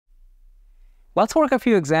Let's work a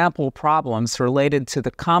few example problems related to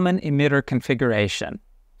the common emitter configuration.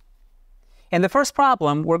 In the first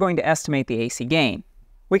problem, we're going to estimate the AC gain.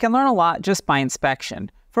 We can learn a lot just by inspection.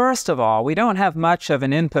 First of all, we don't have much of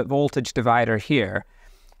an input voltage divider here.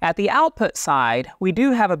 At the output side, we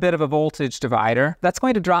do have a bit of a voltage divider. That's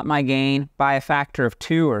going to drop my gain by a factor of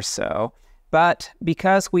 2 or so. But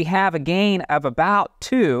because we have a gain of about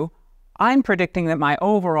 2, I'm predicting that my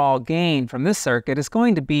overall gain from this circuit is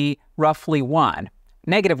going to be roughly 1.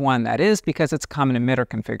 -1, that is, because it's a common emitter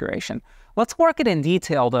configuration. Let's work it in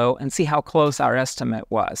detail, though, and see how close our estimate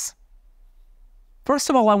was. First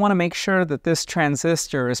of all, I want to make sure that this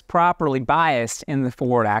transistor is properly biased in the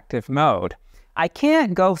forward active mode. I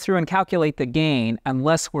can't go through and calculate the gain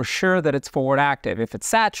unless we're sure that it's forward active. If it's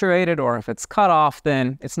saturated or if it's cut off,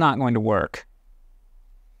 then it's not going to work.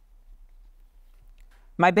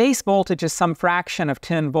 My base voltage is some fraction of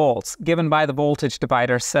 10 volts, given by the voltage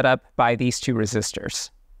divider set up by these two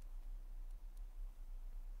resistors.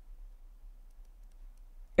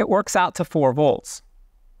 It works out to 4 volts.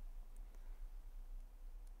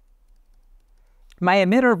 My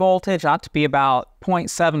emitter voltage ought to be about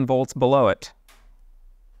 0.7 volts below it,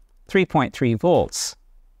 3.3 volts.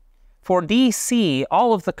 For DC,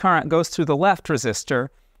 all of the current goes through the left resistor.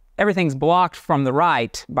 Everything's blocked from the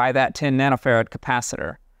right by that 10 nanofarad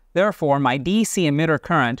capacitor. Therefore, my DC emitter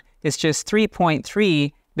current is just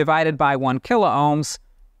 3.3 divided by 1 kiloohms,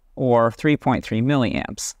 or 3.3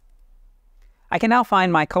 milliamps. I can now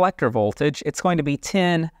find my collector voltage. It's going to be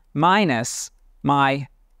 10 minus my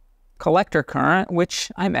collector current,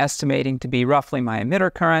 which I'm estimating to be roughly my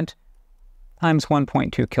emitter current, times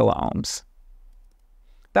 1.2 kiloohms.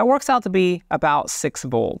 That works out to be about 6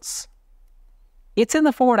 volts. It's in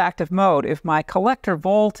the forward active mode if my collector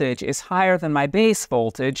voltage is higher than my base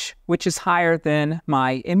voltage, which is higher than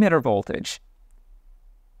my emitter voltage.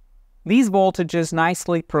 These voltages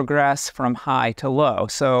nicely progress from high to low,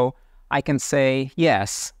 so I can say,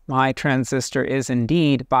 yes, my transistor is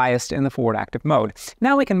indeed biased in the forward active mode.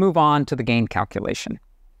 Now we can move on to the gain calculation.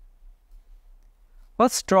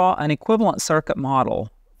 Let's draw an equivalent circuit model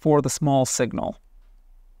for the small signal.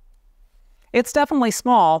 It's definitely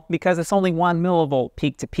small because it's only 1 millivolt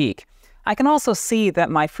peak to peak. I can also see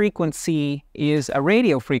that my frequency is a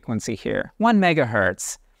radio frequency here, 1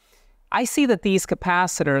 megahertz. I see that these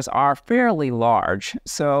capacitors are fairly large,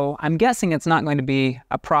 so I'm guessing it's not going to be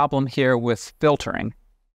a problem here with filtering.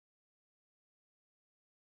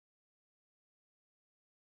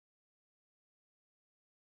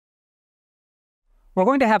 We're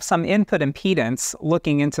going to have some input impedance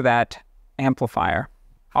looking into that amplifier.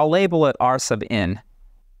 I'll label it R sub n.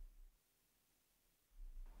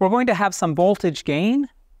 We're going to have some voltage gain.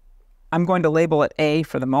 I'm going to label it A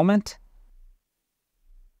for the moment.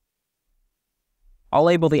 I'll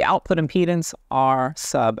label the output impedance R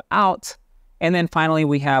sub out. And then finally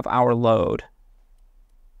we have our load.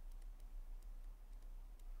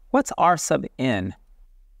 What's R sub n?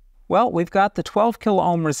 Well, we've got the 12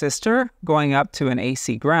 kiloohm resistor going up to an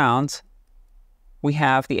AC ground. We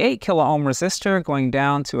have the 8 kiloohm resistor going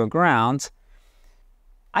down to a ground.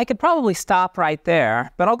 I could probably stop right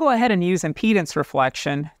there, but I'll go ahead and use impedance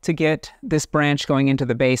reflection to get this branch going into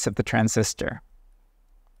the base of the transistor.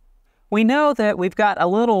 We know that we've got a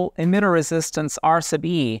little emitter resistance R sub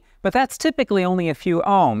E, but that's typically only a few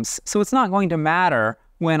ohms, so it's not going to matter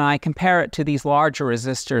when I compare it to these larger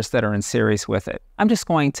resistors that are in series with it. I'm just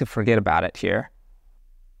going to forget about it here.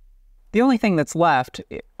 The only thing that's left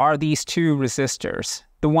are these two resistors,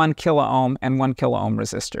 the 1 kiloohm and 1 kiloohm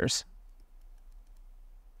resistors.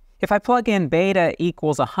 If I plug in beta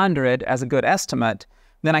equals 100 as a good estimate,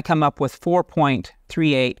 then I come up with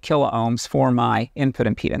 4.38 kiloohms for my input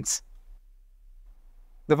impedance.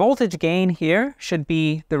 The voltage gain here should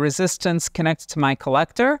be the resistance connected to my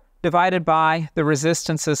collector divided by the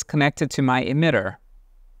resistances connected to my emitter.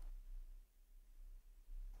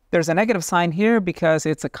 There's a negative sign here because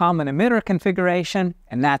it's a common emitter configuration,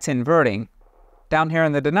 and that's inverting. Down here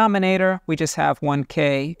in the denominator, we just have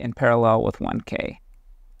 1K in parallel with 1K.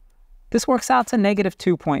 This works out to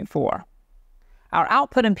 -2.4. Our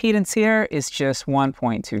output impedance here is just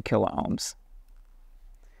 1.2 kiloohms.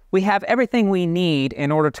 We have everything we need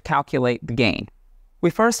in order to calculate the gain. We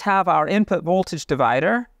first have our input voltage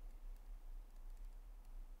divider.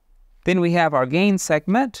 Then we have our gain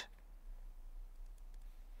segment.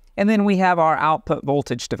 And then we have our output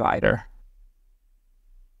voltage divider.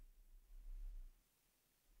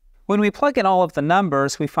 When we plug in all of the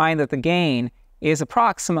numbers, we find that the gain is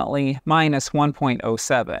approximately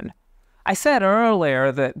 -1.07. I said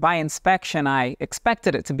earlier that by inspection I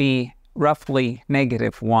expected it to be roughly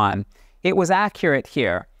 -1. It was accurate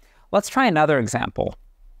here. Let's try another example.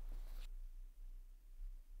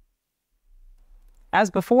 As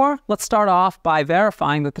before, let's start off by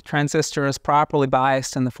verifying that the transistor is properly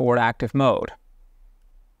biased in the forward active mode.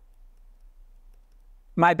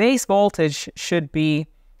 My base voltage should be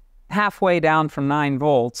halfway down from 9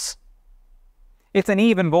 volts. It's an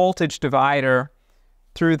even voltage divider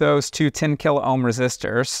through those two 10 kilo ohm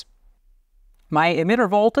resistors. My emitter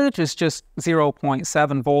voltage is just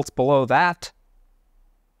 0.7 volts below that.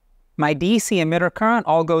 My DC emitter current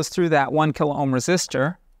all goes through that 1 kilo ohm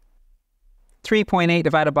resistor. 3.8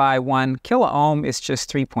 divided by 1 kilo ohm is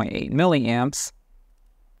just 3.8 milliamps.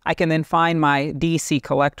 I can then find my DC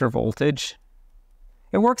collector voltage.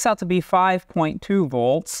 It works out to be 5.2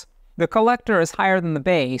 volts. The collector is higher than the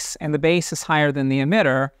base, and the base is higher than the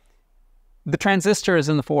emitter. The transistor is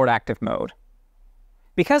in the forward active mode.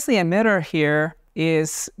 Because the emitter here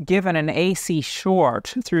is given an AC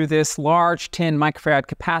short through this large 10 microfarad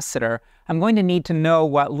capacitor, I'm going to need to know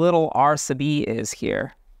what little R sub E is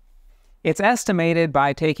here. It's estimated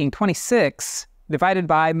by taking 26 divided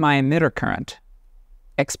by my emitter current,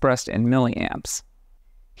 expressed in milliamps.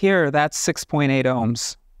 Here, that's 6.8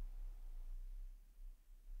 ohms.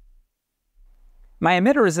 My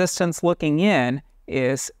emitter resistance looking in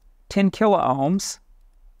is 10 kilo ohms,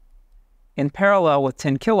 in parallel with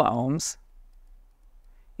 10 kilo ohms,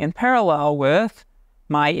 in parallel with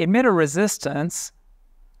my emitter resistance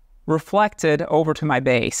reflected over to my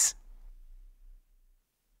base.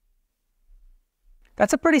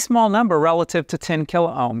 That's a pretty small number relative to 10 kilo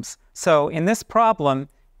ohms. So in this problem,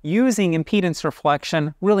 using impedance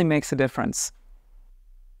reflection really makes a difference.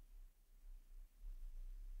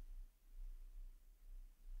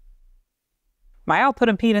 My output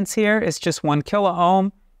impedance here is just 1 kilo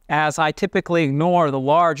ohm, as I typically ignore the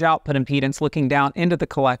large output impedance looking down into the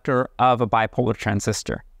collector of a bipolar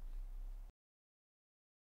transistor.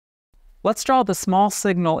 Let's draw the small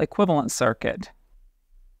signal equivalent circuit.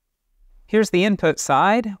 Here's the input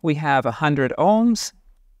side. We have 100 ohms.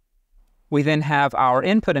 We then have our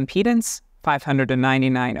input impedance,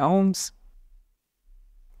 599 ohms.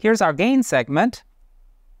 Here's our gain segment.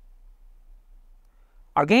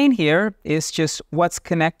 Our gain here is just what's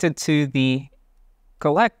connected to the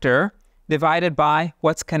collector divided by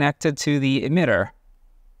what's connected to the emitter.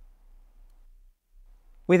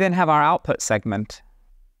 We then have our output segment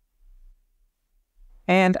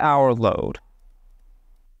and our load.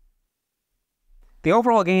 The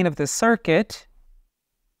overall gain of this circuit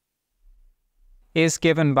is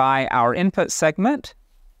given by our input segment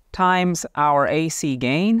times our AC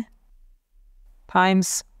gain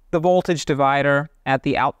times the voltage divider at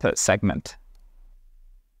the output segment.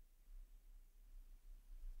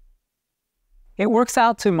 It works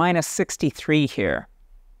out to minus 63 here.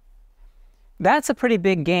 That's a pretty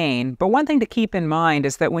big gain, but one thing to keep in mind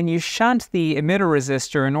is that when you shunt the emitter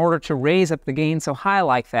resistor in order to raise up the gain so high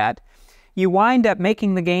like that, you wind up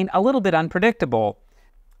making the gain a little bit unpredictable.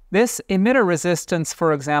 This emitter resistance,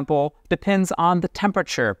 for example, depends on the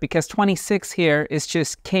temperature, because 26 here is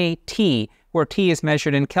just kT, where T is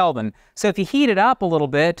measured in Kelvin. So if you heat it up a little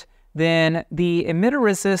bit, then the emitter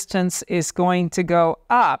resistance is going to go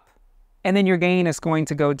up, and then your gain is going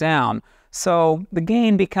to go down. So the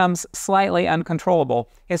gain becomes slightly uncontrollable.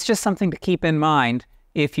 It's just something to keep in mind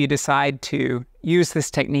if you decide to use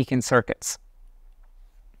this technique in circuits.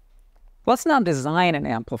 Let's now design an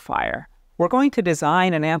amplifier. We're going to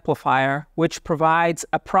design an amplifier which provides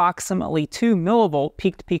approximately 2 millivolt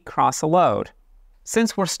peak-to-peak cross a load.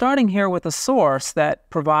 Since we're starting here with a source that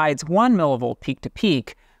provides 1 millivolt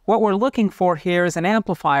peak-to-peak, what we're looking for here is an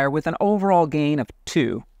amplifier with an overall gain of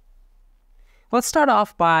 2. Let's start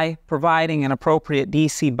off by providing an appropriate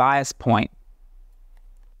DC bias point.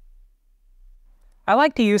 I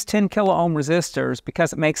like to use 10 kilo ohm resistors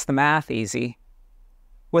because it makes the math easy.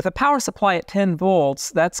 With a power supply at 10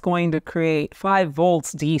 volts, that's going to create 5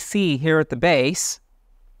 volts DC here at the base,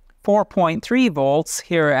 4.3 volts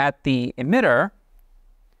here at the emitter,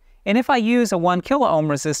 and if I use a 1 kilo ohm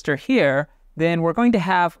resistor here, then we're going to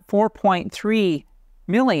have 4.3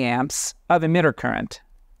 milliamps of emitter current.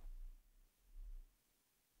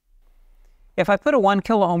 If I put a 1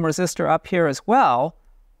 kilo ohm resistor up here as well,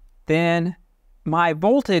 then my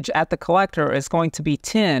voltage at the collector is going to be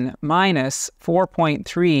 10 minus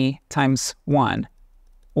 4.3 times 1,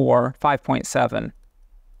 or 5.7.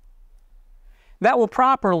 That will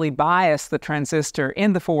properly bias the transistor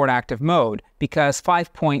in the forward active mode, because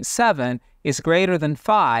 5.7 is greater than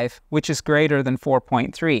 5, which is greater than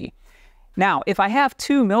 4.3. Now, if I have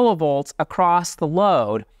 2 millivolts across the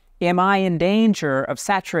load, am I in danger of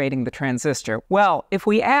saturating the transistor? Well, if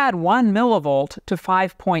we add 1 millivolt to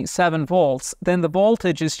 5.7 volts, then the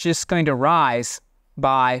voltage is just going to rise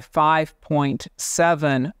by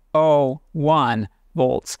 5.701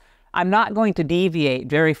 volts. I'm not going to deviate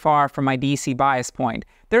very far from my DC bias point.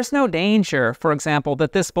 There's no danger, for example,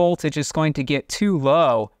 that this voltage is going to get too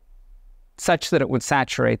low such that it would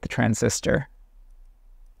saturate the transistor.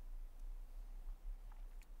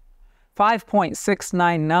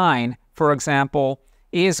 5.699, for example,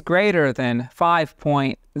 is greater than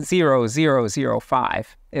 5.0005,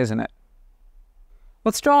 isn't it?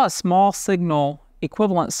 Let's draw a small signal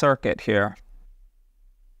equivalent circuit here.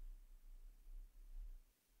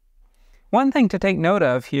 One thing to take note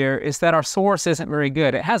of here is that our source isn't very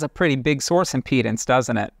good. It has a pretty big source impedance,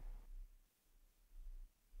 doesn't it?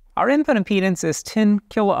 Our input impedance is 10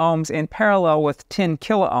 kiloohms in parallel with 10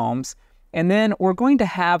 kiloohms, and then we're going to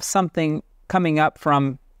have something coming up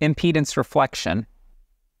from impedance reflection.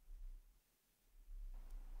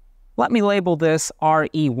 Let me label this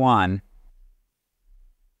RE1.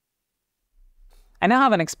 I now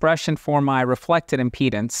have an expression for my reflected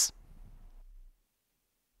impedance.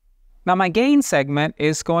 Now my gain segment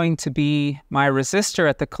is going to be my resistor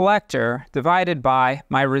at the collector divided by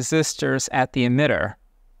my resistors at the emitter.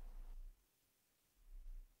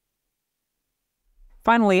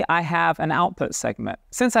 Finally, I have an output segment.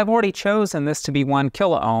 Since I've already chosen this to be 1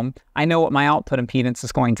 kiloohm, I know what my output impedance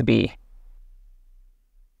is going to be.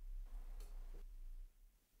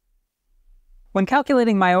 When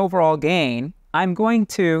calculating my overall gain, I'm going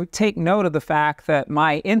to take note of the fact that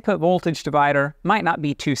my input voltage divider might not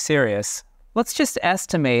be too serious. Let's just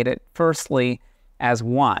estimate it firstly as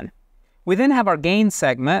 1. We then have our gain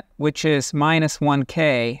segment, which is minus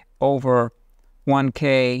 1K over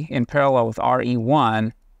 1K in parallel with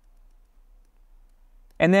RE1.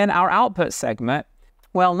 And then our output segment,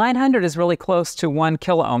 well, 900 is really close to 1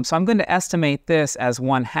 kiloohm, so I'm going to estimate this as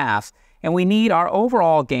 1/2. And we need our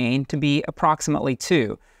overall gain to be approximately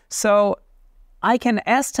 2. So I can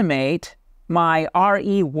estimate my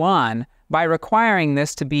RE1 by requiring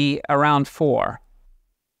this to be around 4.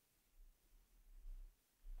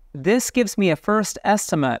 This gives me a first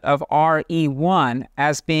estimate of RE1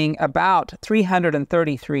 as being about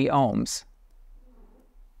 333 ohms.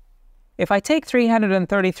 If I take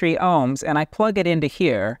 333 ohms and I plug it into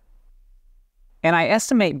here, and I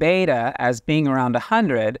estimate beta as being around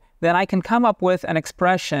 100, then I can come up with an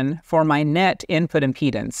expression for my net input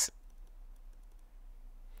impedance.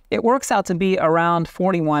 It works out to be around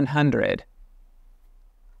 4100.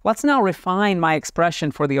 Let's now refine my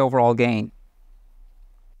expression for the overall gain.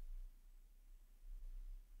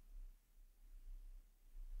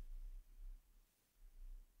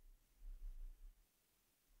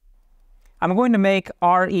 I'm going to make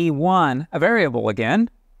RE1 a variable again.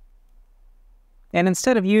 And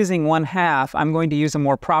instead of using 1/2, I'm going to use a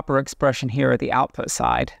more proper expression here at the output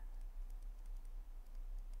side.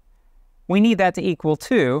 We need that to equal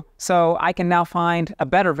 2, so I can now find a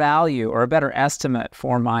better value or a better estimate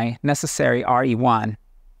for my necessary RE1.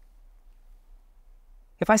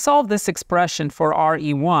 If I solve this expression for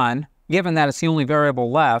RE1, given that it's the only variable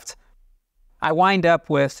left, I wind up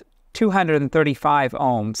with 235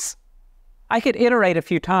 ohms. I could iterate a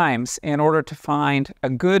few times in order to find a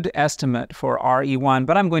good estimate for RE1,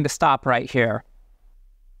 but I'm going to stop right here.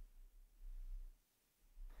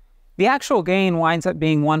 The actual gain winds up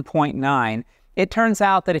being 1.9. It turns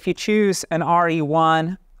out that if you choose an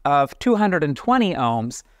RE1 of 220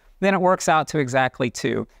 ohms, then it works out to exactly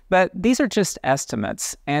 2. But these are just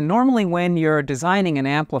estimates, and normally when you're designing an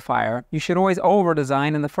amplifier, you should always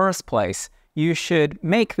over-design in the first place. You should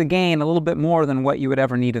make the gain a little bit more than what you would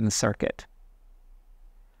ever need in the circuit.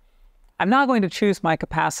 I'm now going to choose my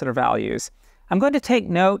capacitor values. I'm going to take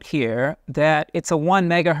note here that it's a 1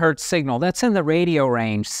 megahertz signal. That's in the radio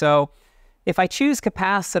range. So if I choose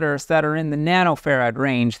capacitors that are in the nanofarad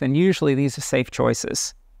range, then usually these are safe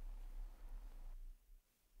choices.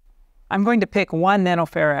 I'm going to pick 1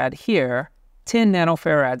 nanofarad here, 10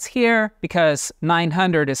 nanofarads here, because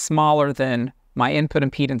 900 is smaller than my input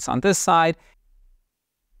impedance on this side.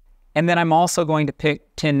 And then I'm also going to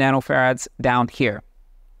pick 10 nanofarads down here.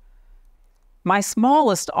 My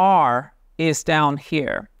smallest R is down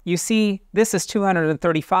here. You see, this is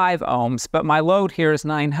 235 ohms, but my load here is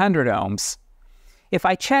 900 ohms. If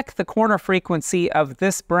I check the corner frequency of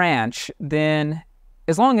this branch, then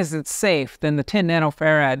as long as it's safe, then the 10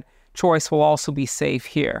 nanofarad choice will also be safe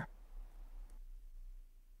here.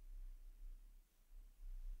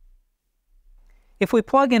 If we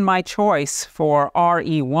plug in my choice for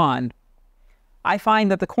RE1, I find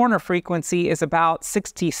that the corner frequency is about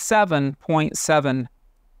 67.7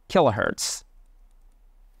 kilohertz.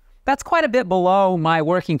 That's quite a bit below my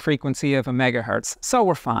working frequency of a megahertz, so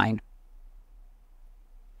we're fine.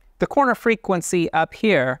 The corner frequency up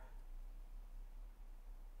here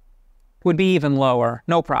would be even lower,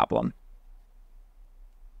 no problem.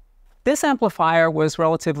 This amplifier was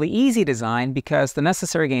relatively easy to design because the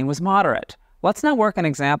necessary gain was moderate. Let's now work an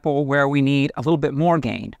example where we need a little bit more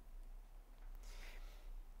gain.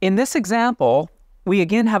 In this example, we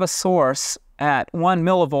again have a source at 1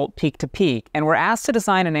 millivolt peak to peak, and we're asked to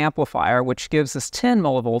design an amplifier which gives us 10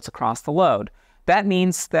 millivolts across the load. That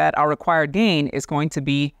means that our required gain is going to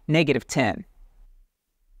be -10.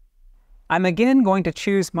 I'm again going to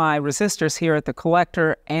choose my resistors here at the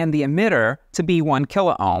collector and the emitter to be 1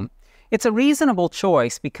 kiloohm. It's a reasonable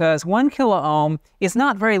choice because 1 kiloohm is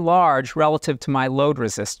not very large relative to my load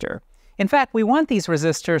resistor. In fact, we want these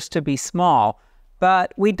resistors to be small,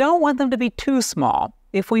 but we don't want them to be too small.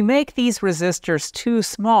 If we make these resistors too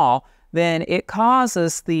small, then it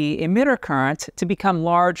causes the emitter current to become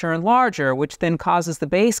larger and larger, which then causes the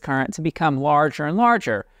base current to become larger and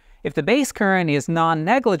larger. If the base current is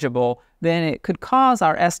non-negligible, then it could cause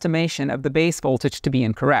our estimation of the base voltage to be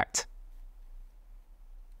incorrect.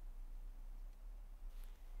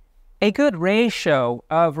 A good ratio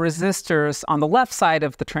of resistors on the left side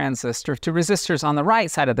of the transistor to resistors on the right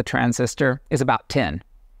side of the transistor is about 10.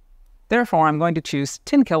 Therefore, I'm going to choose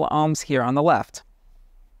 10 kiloohms here on the left.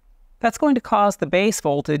 That's going to cause the base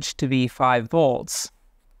voltage to be 5 volts.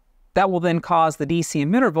 That will then cause the DC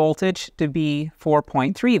emitter voltage to be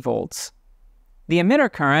 4.3 volts. The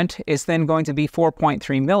emitter current is then going to be 4.3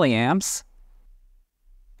 milliamps.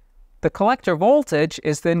 The collector voltage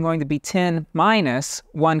is then going to be 10 minus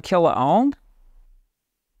 1 kiloohm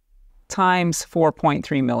times 4.3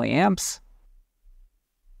 milliamps.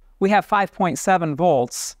 We have 5.7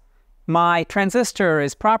 volts. My transistor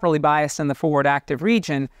is properly biased in the forward active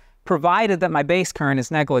region, provided that my base current is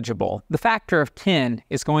negligible. The factor of 10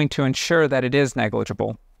 is going to ensure that it is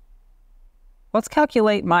negligible. Let's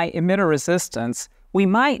calculate my emitter resistance. We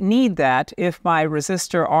might need that if my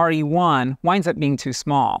resistor RE1 winds up being too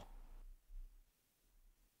small.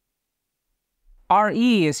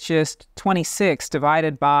 RE is just 26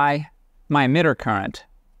 divided by my emitter current,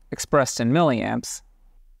 expressed in milliamps.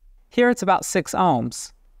 Here it's about 6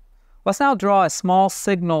 ohms. Let's now draw a small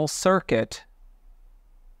signal circuit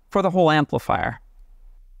for the whole amplifier.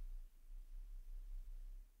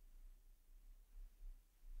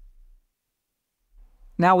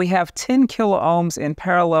 Now we have 10 kiloohms in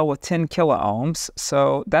parallel with 10 kiloohms,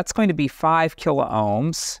 so that's going to be 5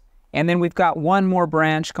 kiloohms. And then we've got one more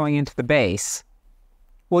branch going into the base.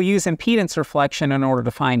 We'll use impedance reflection in order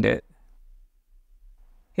to find it.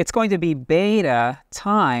 It's going to be beta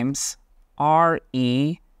times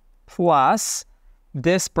RE plus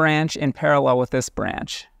this branch in parallel with this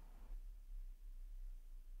branch.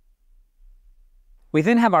 We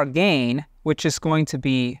then have our gain, which is going to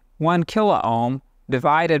be 1 kiloohm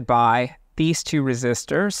divided by these two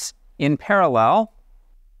resistors in parallel.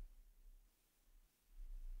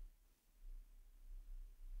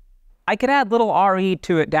 I could add little RE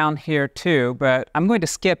to it down here too, but I'm going to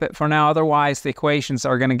skip it for now, otherwise the equations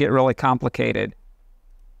are going to get really complicated.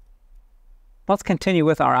 Let's continue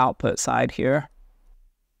with our output side here.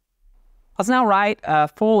 Let's now write a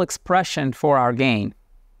full expression for our gain.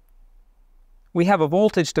 We have a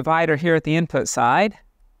voltage divider here at the input side.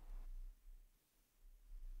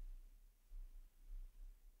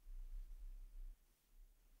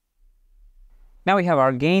 Now we have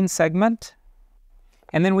our gain segment,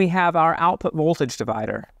 and then we have our output voltage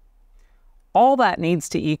divider. All that needs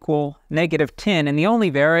to equal -10, and the only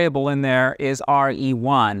variable in there is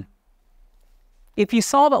RE1. If you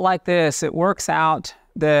solve it like this, it works out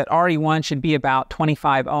that RE1 should be about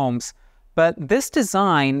 25 ohms, but this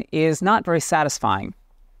design is not very satisfying.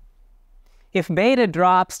 If beta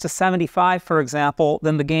drops to 75, for example,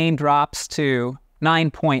 then the gain drops to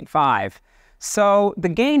 9.5. So the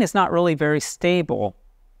gain is not really very stable.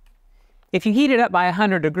 If you heat it up by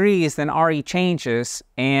 100 degrees, then RE changes,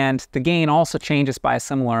 and the gain also changes by a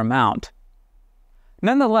similar amount.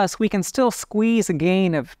 Nonetheless, we can still squeeze a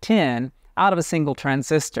gain of 10 out of a single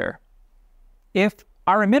transistor. If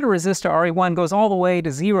our emitter resistor RE1 goes all the way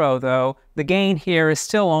to 0, though, the gain here is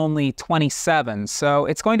still only 27. So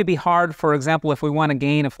it's going to be hard, for example, if we want a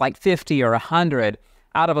gain of like 50 or 100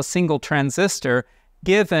 out of a single transistor,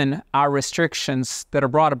 given our restrictions that are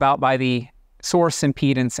brought about by the source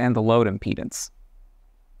impedance and the load impedance.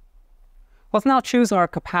 Let's now choose our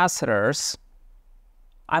capacitors.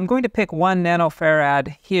 I'm going to pick 1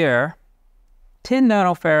 nanofarad here 10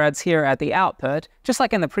 nanofarads here at the output, just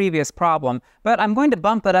like in the previous problem, but I'm going to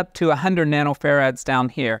bump it up to 100 nanofarads down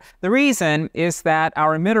here. The reason is that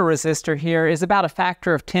our emitter resistor here is about a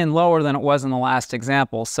factor of 10 lower than it was in the last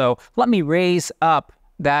example, so let me raise up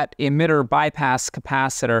that emitter bypass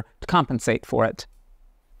capacitor to compensate for it.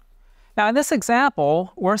 Now in this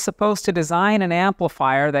example, we're supposed to design an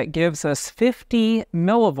amplifier that gives us 50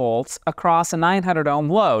 millivolts across a 900 ohm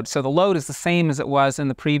load. So the load is the same as it was in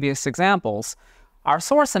the previous examples. Our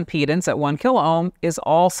source impedance at 1 kilo ohm is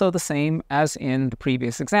also the same as in the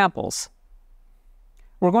previous examples.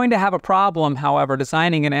 We're going to have a problem, however,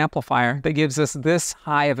 designing an amplifier that gives us this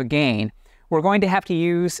high of a gain. We're going to have to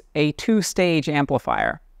use a two-stage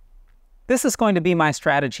amplifier. This is going to be my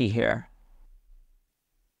strategy here.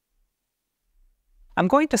 I'm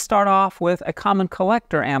going to start off with a common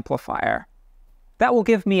collector amplifier. That will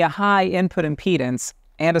give me a high input impedance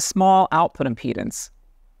and a small output impedance.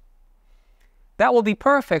 That will be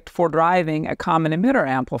perfect for driving a common emitter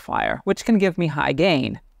amplifier, which can give me high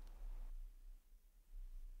gain.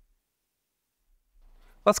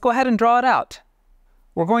 Let's go ahead and draw it out.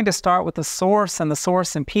 We're going to start with the source and the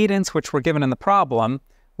source impedance, which were given in the problem.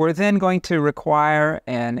 We're then going to require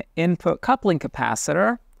an input coupling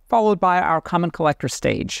capacitor, followed by our common collector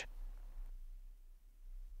stage.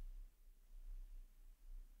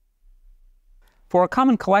 For a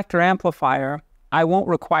common collector amplifier, I won't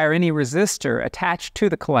require any resistor attached to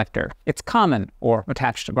the collector. It's common or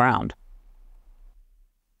attached to ground.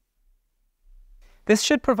 This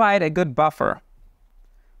should provide a good buffer.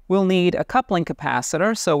 We'll need a coupling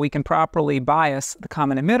capacitor so we can properly bias the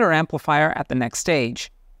common emitter amplifier at the next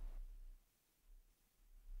stage.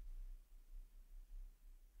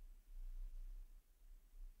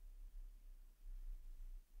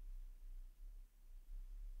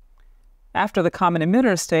 After the common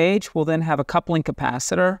emitter stage, we'll then have a coupling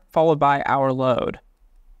capacitor, followed by our load.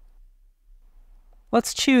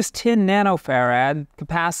 Let's choose 10 nanofarad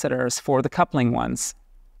capacitors for the coupling ones.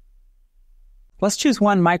 Let's choose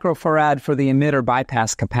 1 microfarad for the emitter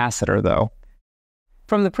bypass capacitor, though.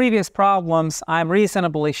 From the previous problems, I'm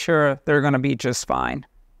reasonably sure they're going to be just fine.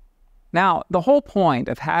 Now, the whole point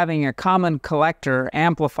of having a common collector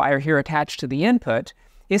amplifier here attached to the input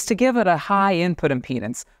is to give it a high input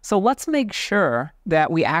impedance. So let's make sure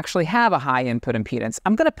that we actually have a high input impedance.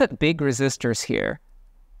 I'm going to put big resistors here.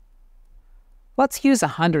 Let's use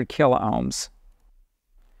 100 kilo ohms.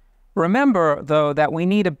 Remember, though, that we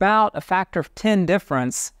need about a factor of 10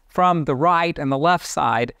 difference from the right and the left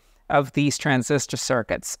side of these transistor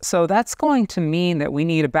circuits. So that's going to mean that we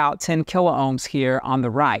need about 10 kilo ohms here on the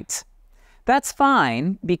right. That's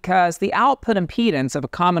fine because the output impedance of a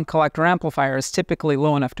common collector amplifier is typically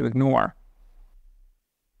low enough to ignore.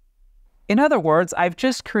 In other words, I've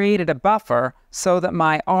just created a buffer so that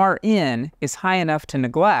my Rin is high enough to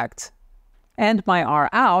neglect and my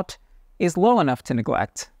Rout is low enough to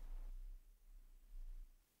neglect.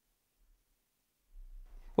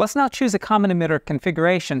 Let's now choose a common emitter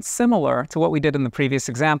configuration similar to what we did in the previous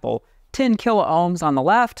example. 10 kilo ohms on the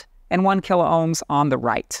left and 1 kilo ohms on the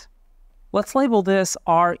right. Let's label this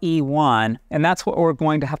RE1, and that's what we're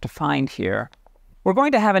going to have to find here. We're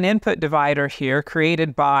going to have an input divider here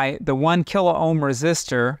created by the 1 kilo ohm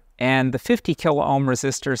resistor and the 50 kilo ohm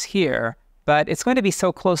resistors here, but it's going to be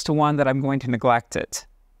so close to 1 that I'm going to neglect it.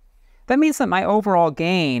 That means that my overall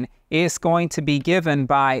gain is going to be given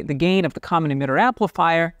by the gain of the common emitter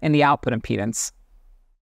amplifier and the output impedance.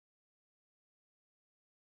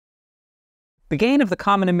 The gain of the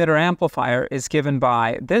common emitter amplifier is given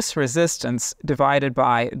by this resistance divided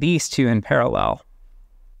by these two in parallel.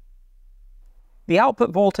 The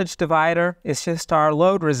output voltage divider is just our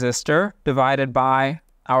load resistor divided by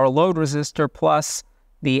our load resistor plus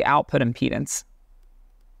the output impedance.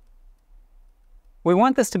 We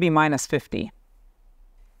want this to be minus 50.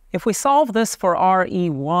 If we solve this for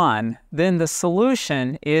RE1, then the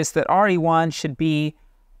solution is that RE1 should be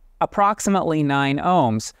approximately 9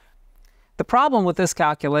 ohms. The problem with this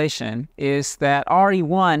calculation is that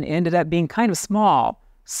RE1 ended up being kind of small,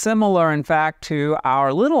 similar in fact to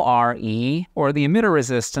our little Re, or the emitter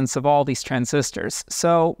resistance of all these transistors.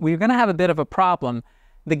 So we're going to have a bit of a problem.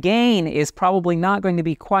 The gain is probably not going to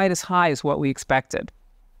be quite as high as what we expected.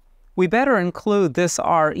 We better include this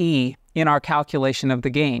Re in our calculation of the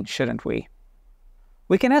gain, shouldn't we?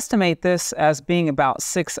 We can estimate this as being about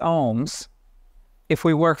 6 ohms if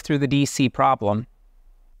we work through the DC problem.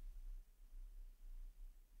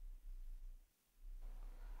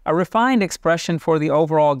 A refined expression for the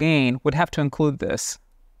overall gain would have to include this.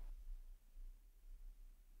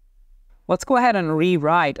 Let's go ahead and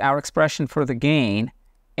rewrite our expression for the gain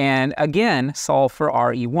and again solve for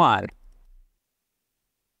RE1.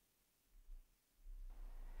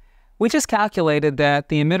 We just calculated that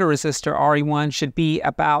the emitter resistor RE1 should be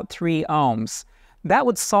about 3 ohms. That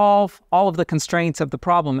would solve all of the constraints of the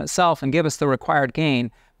problem itself and give us the required gain,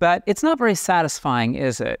 but it's not very satisfying,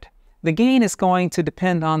 is it? The gain is going to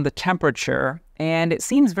depend on the temperature, and it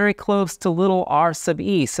seems very close to little r sub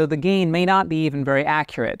e, so the gain may not be even very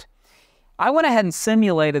accurate. I went ahead and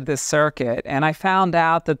simulated this circuit, and I found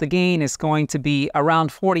out that the gain is going to be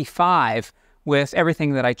around 45 with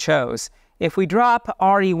everything that I chose. If we drop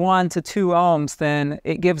RE1 to 2 ohms, then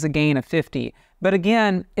it gives a gain of 50. But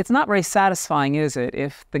again, it's not very satisfying, is it?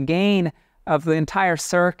 If the gain of the entire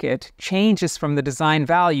circuit changes from the design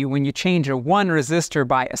value when you change a 1 resistor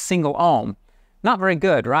by a single ohm. Not very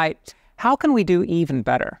good, right? How can we do even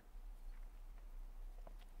better?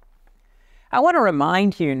 I want to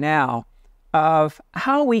remind you now of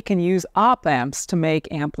how we can use op-amps to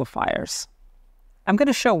make amplifiers. I'm going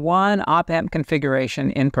to show one op-amp configuration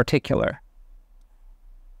in particular.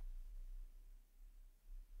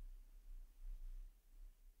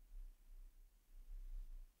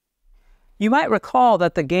 You might recall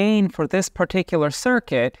that the gain for this particular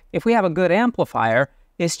circuit, if we have a good amplifier,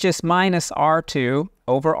 is just minus R2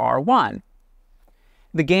 over R1.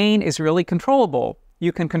 The gain is really controllable.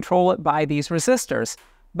 You can control it by these resistors.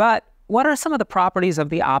 But what are some of the properties of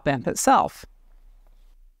the op-amp itself?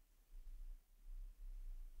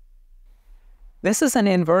 This is an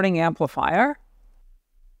inverting amplifier.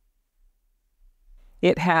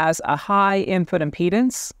 It has a high input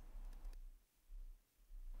impedance.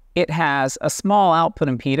 It has a small output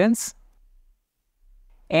impedance,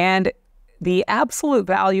 and the absolute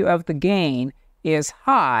value of the gain is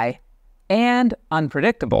high and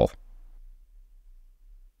unpredictable.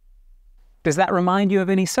 Does that remind you of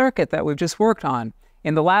any circuit that we've just worked on?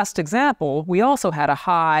 In the last example, we also had a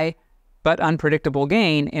high but unpredictable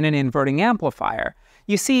gain in an inverting amplifier.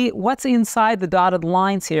 You see, what's inside the dotted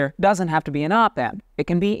lines here doesn't have to be an op-amp. It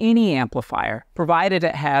can be any amplifier, provided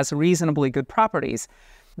it has reasonably good properties.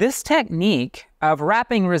 This technique of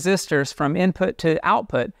wrapping resistors from input to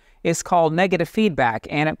output is called negative feedback,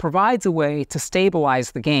 and it provides a way to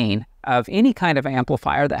stabilize the gain of any kind of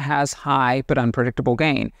amplifier that has high but unpredictable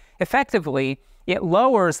gain. Effectively, it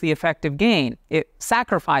lowers the effective gain. It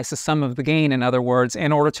sacrifices some of the gain, in other words,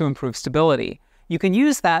 in order to improve stability. You can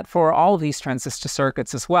use that for all of these transistor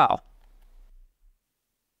circuits as well.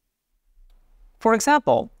 For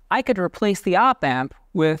example, I could replace the op-amp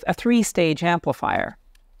with a 3-stage amplifier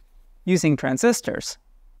using transistors.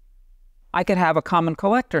 I could have a common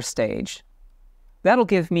collector stage. That'll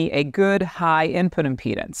give me a good high input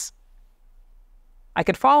impedance. I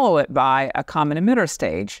could follow it by a common emitter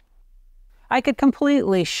stage. I could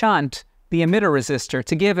completely shunt the emitter resistor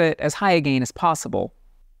to give it as high a gain as possible.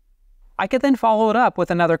 I could then follow it up with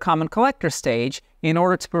another common collector stage in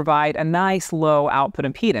order to provide a nice low output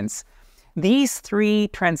impedance. These 3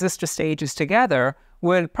 transistor stages together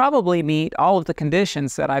would probably meet all of the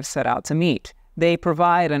conditions that I've set out to meet. They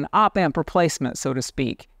provide an op-amp replacement, so to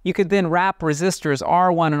speak. You could then wrap resistors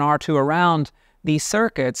R1 and R2 around these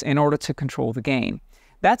circuits in order to control the gain.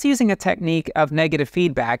 That's using a technique of negative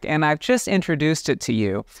feedback, and I've just introduced it to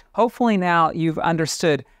you. Hopefully now you've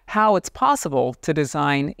understood how it's possible to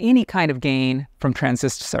design any kind of gain from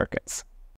transistor circuits.